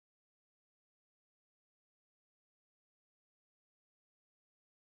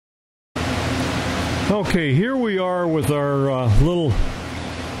Okay, here we are with our little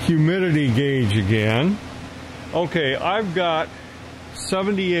humidity gauge again. Okay, I've got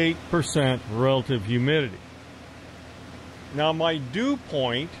 78% relative humidity. Now my dew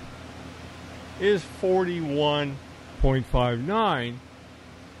point is 41.59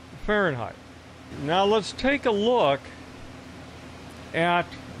 Fahrenheit. Now let's take a look at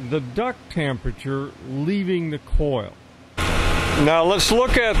the duct temperature leaving the coil. Now let's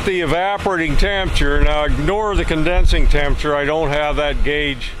look at the evaporating temperature. Now ignore the condensing temperature. I don't have that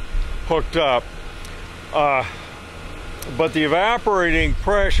gauge hooked up. But the evaporating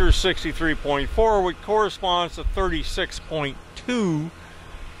pressure is 63.4, which corresponds to 36.2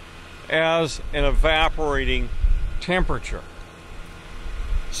 as an evaporating temperature.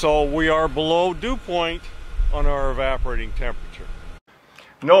 So we are below dew point on our evaporating temperature.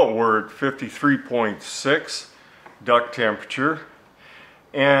 Note we're at 53.6 duct temperature,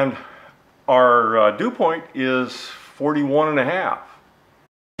 and our dew point is 41.5.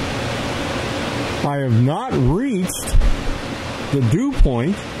 I have not reached the dew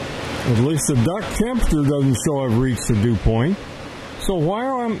point. At least the duct temperature doesn't show I've reached the dew point. So why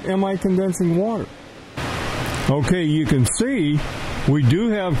am I condensing water? Okay, you can see we do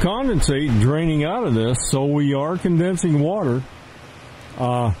have condensate draining out of this, so we are condensing water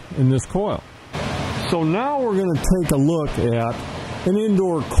in this coil. So now we're going to take a look at an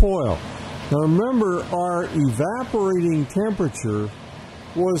indoor coil. Now remember, our evaporating temperature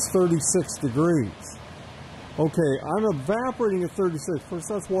was 36 degrees. Okay, I'm evaporating at 36. Of course,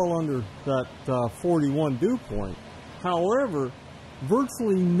 that's well under that 41 dew point. However,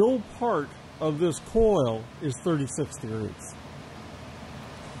 virtually no part of this coil is 36 degrees.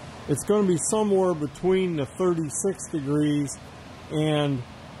 It's going to be somewhere between the 36 degrees and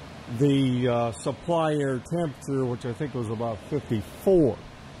the supply air temperature, which I think was about 54.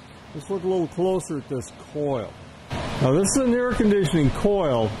 Let's look a little closer at this coil. Now this is an air conditioning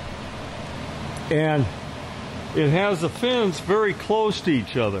coil, and it has the fins very close to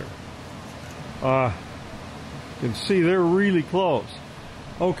each other. You can see they're really close.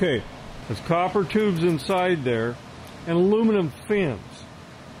 Okay, there's copper tubes inside there and aluminum fins.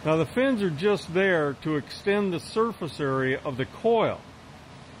 Now the fins are just there to extend the surface area of the coil.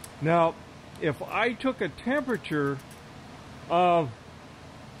 Now, if I took a temperature of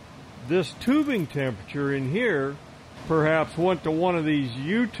this tubing temperature in here, perhaps went to one of these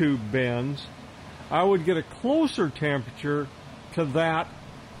U-tube bends, I would get a closer temperature to that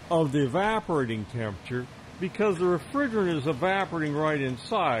of the evaporating temperature, because the refrigerant is evaporating right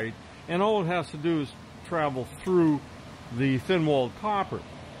inside, and all it has to do is travel through the thin-walled copper.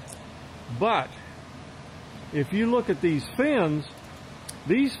 But if you look at these fins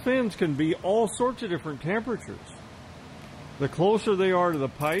can be all sorts of different temperatures. The closer they are to the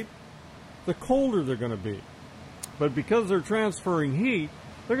pipe, the colder they're going to be. But because they're transferring heat,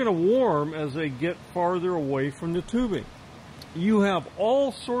 they're going to warm as they get farther away from the tubing. You have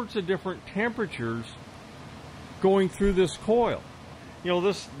all sorts of different temperatures going through this coil. You know,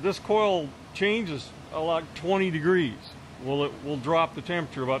 this coil changes a lot, 20 degrees. Well, it will drop the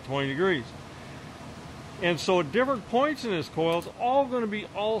temperature about 20 degrees. And so at different points in this coil, it's all going to be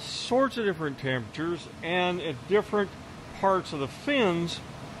all sorts of different temperatures, and at different parts of the fins,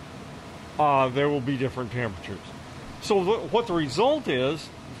 there will be different temperatures. So what the result is,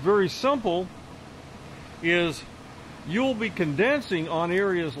 very simple, is you'll be condensing on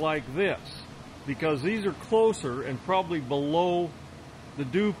areas like this, because these are closer and probably below the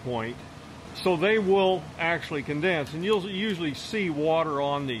dew point, so they will actually condense, and you'll usually see water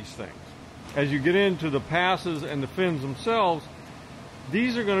on these things. As you get into the passes and the fins themselves,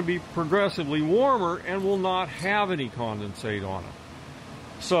 these are going to be progressively warmer and will not have any condensate on them.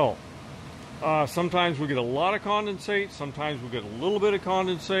 So, sometimes we get a lot of condensate, sometimes we get a little bit of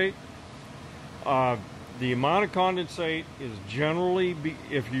condensate. The amount of condensate is generally,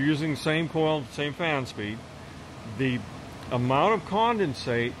 if you're using the same coil, same fan speed, the amount of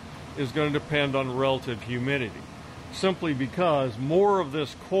condensate is going to depend on relative humidity, simply because more of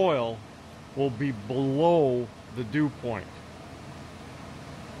this coil will be below the dew point.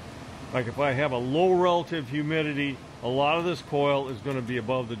 Like if I have a low relative humidity, a lot of this coil is going to be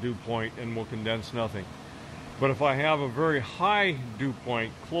above the dew point and will condense nothing. But if I have a very high dew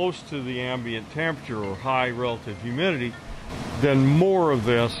point close to the ambient temperature or high relative humidity, then more of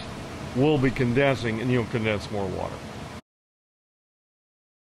this will be condensing, and you'll condense more water.